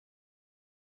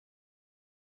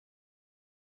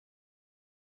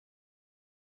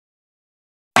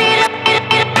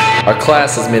Our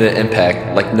class has made an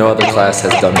impact like no other class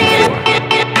has done before.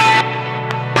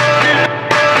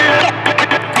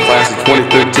 Class of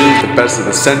 2013 is the best of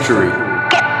the century.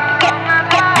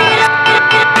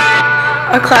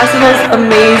 Our class was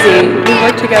amazing. We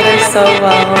worked together so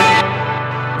well.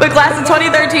 The class of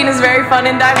 2013 is very fun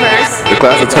and diverse. The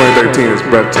class of 2013 is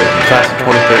breathtaking. The class of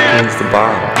 2013 is the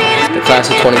bomb. The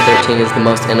class of 2013 is the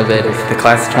most innovative. The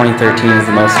class of 2013 is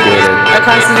the most spirited. Our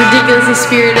class is ridiculously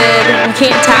spirited. You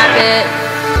can't top it.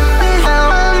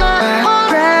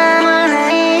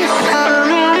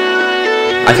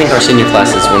 I think our senior class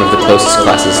is one of the closest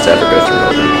classes to ever go through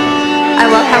Hoban. I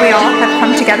love how we all have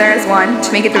come together as one to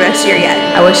make it the best year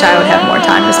yet. I wish I would have more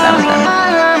time to spend with them.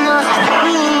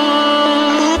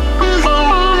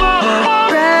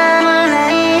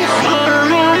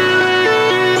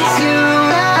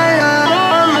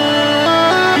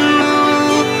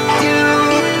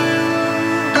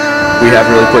 We have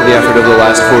really put the effort over the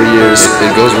last 4 years.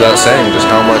 It goes without saying just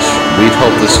how much we've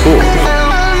helped the school.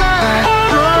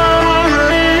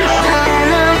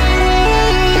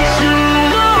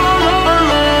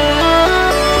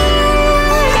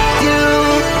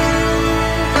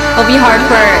 It'll be hard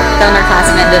for the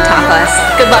underclassmen to top us.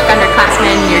 Good luck,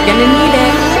 underclassmen. You're gonna need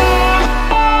it.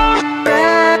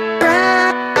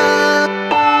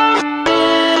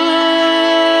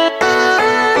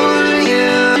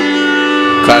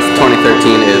 Class of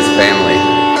 2013 is family.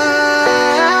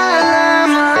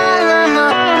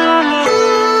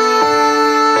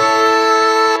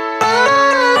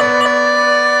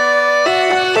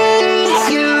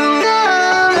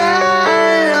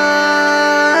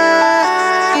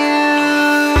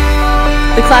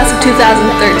 The class of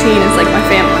 2013 is like my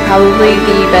family. Probably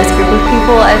the best group of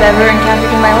people I've ever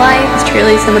encountered in my life. It's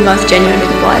truly some of the most genuine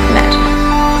people I've met.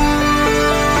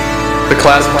 The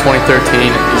class of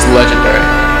 2013 is legendary.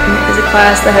 It's a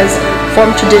class that has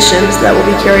formed traditions that will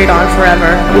be carried on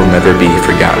forever. Will never be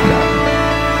forgotten.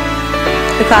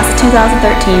 The class of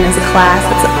 2013 is a class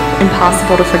that's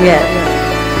impossible to forget.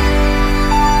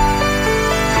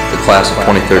 The class of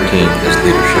 2013 is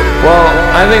leadership. Well,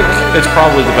 I think it's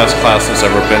probably the best class that's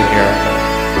ever been here.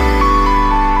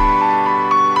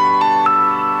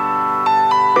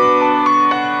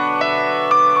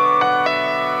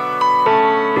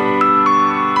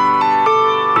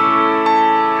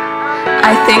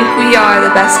 I think we are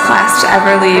the best class to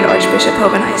ever lead Archbishop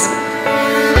Hoban High School.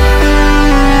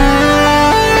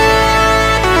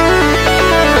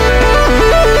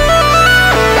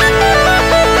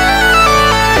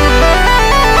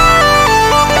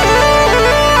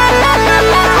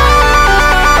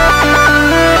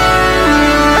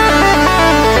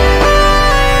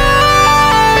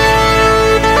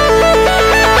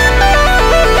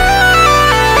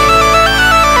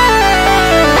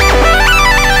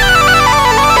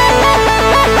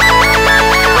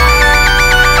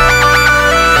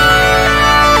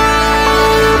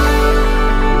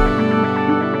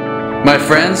 My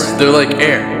friends, they're like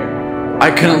air.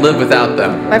 I couldn't live without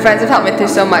them. My friends have helped me through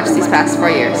so much these past 4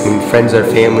 years. Friends are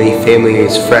family, family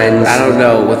is friends. I don't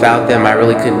know, without them I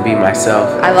really couldn't be myself.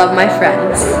 I love my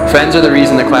friends. Friends are the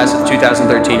reason the class of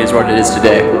 2013 is what it is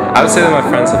today. I would say that my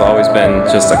friends have always been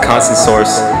just a constant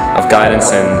source of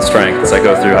guidance and strength as I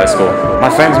go through high school. My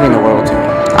friends mean the world to me.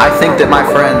 I think that my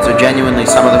friends are genuinely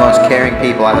some of the most caring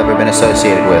people I've ever been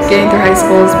associated with. Getting through high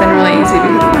school has been really easy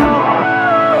because of them.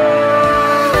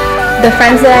 The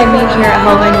friends that I made here at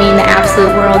Hoban mean the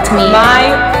absolute world to me. My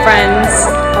friends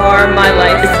are my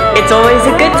life. It's always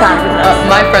a good time with us.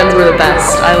 My friends were the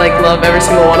best. I love every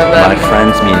single one of them. My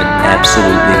friends mean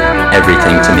absolutely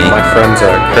everything to me. My friends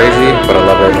are crazy, but I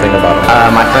love everything about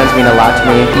them. My friends mean a lot to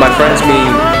me. My friends mean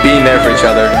being there for each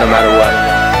other no matter what.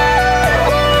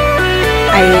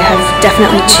 I have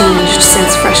definitely changed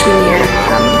since freshman year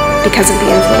because of the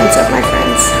influence of my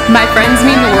friends. My friends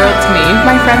mean the world to me.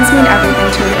 My friends mean everything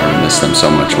to me. I miss them so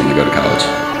much when they go to college.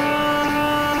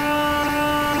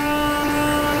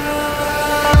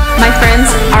 My friends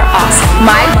are awesome.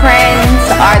 My friends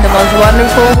are the most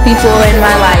wonderful people in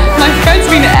my life. My friends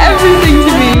mean everything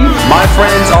to me. My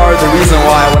friends are the reason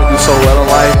why I want to do so well in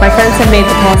life. My friends have made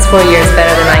the past 4 years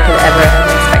better than I could ever have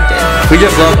expected. We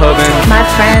just love Hoban. My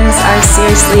friends are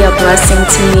seriously a blessing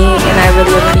to me, and I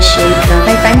really appreciate them.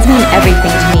 My friends mean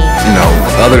everything to me. You know,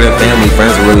 other than family,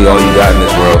 friends are really all you got in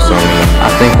this world, so I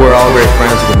think we're all great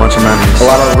friends with a bunch of memories. A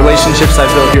lot of relationships I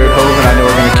built here at Hoban I know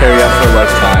we're going to carry out for a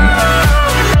lifetime.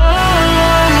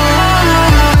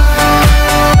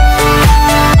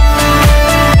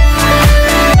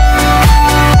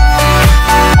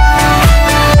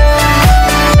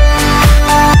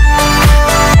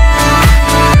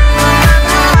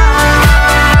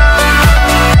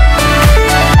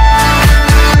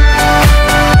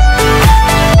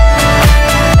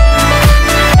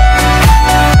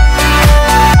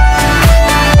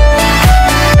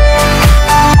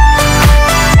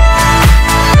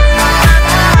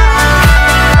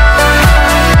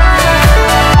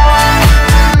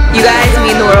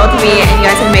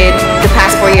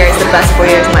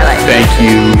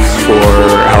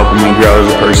 as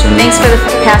a person. Thanks for the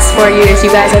past 4 years. You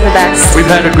guys are the best. We've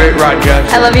had a great ride, guys.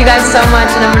 I love you guys so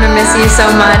much, and I'm gonna miss you so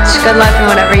much. Good luck in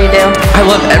whatever you do. I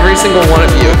love every single one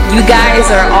of you. You guys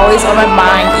are always on my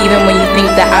mind, even when you think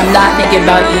that I'm not thinking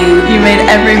about you. You made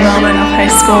every moment of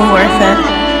high school worth it.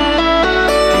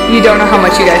 You don't know how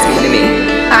much you guys mean to me.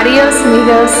 Adios,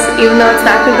 amigos. Even though it's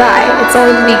not goodbye, it's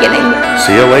only the beginning.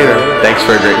 See you later. Thanks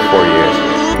for a great 4 years.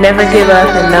 Never give up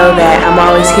and know that I'm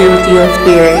always here with you in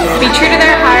spirit. Be true to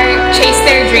their heart, chase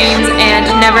their dreams, and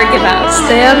never give up.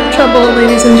 Stay out of trouble,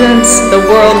 ladies and gents. The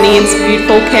world needs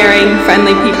beautiful, caring,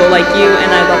 friendly people like you, and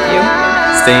I love you.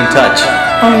 Stay in touch.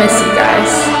 I'll miss you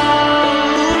guys.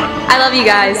 I love you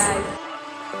guys.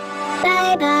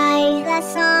 Bye bye, last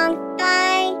song.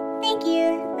 Bye. Thank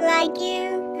you. I like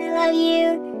you. I love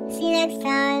you. See you next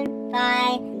time.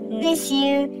 Bye. Miss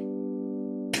you.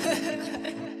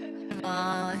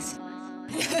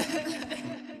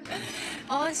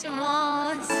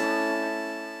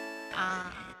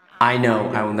 I know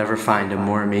I will never find a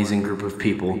more amazing group of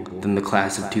people than the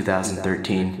class of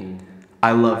 2013.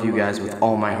 I love you guys with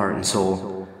all my heart and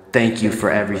soul. Thank you for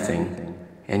everything,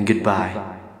 and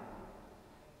goodbye.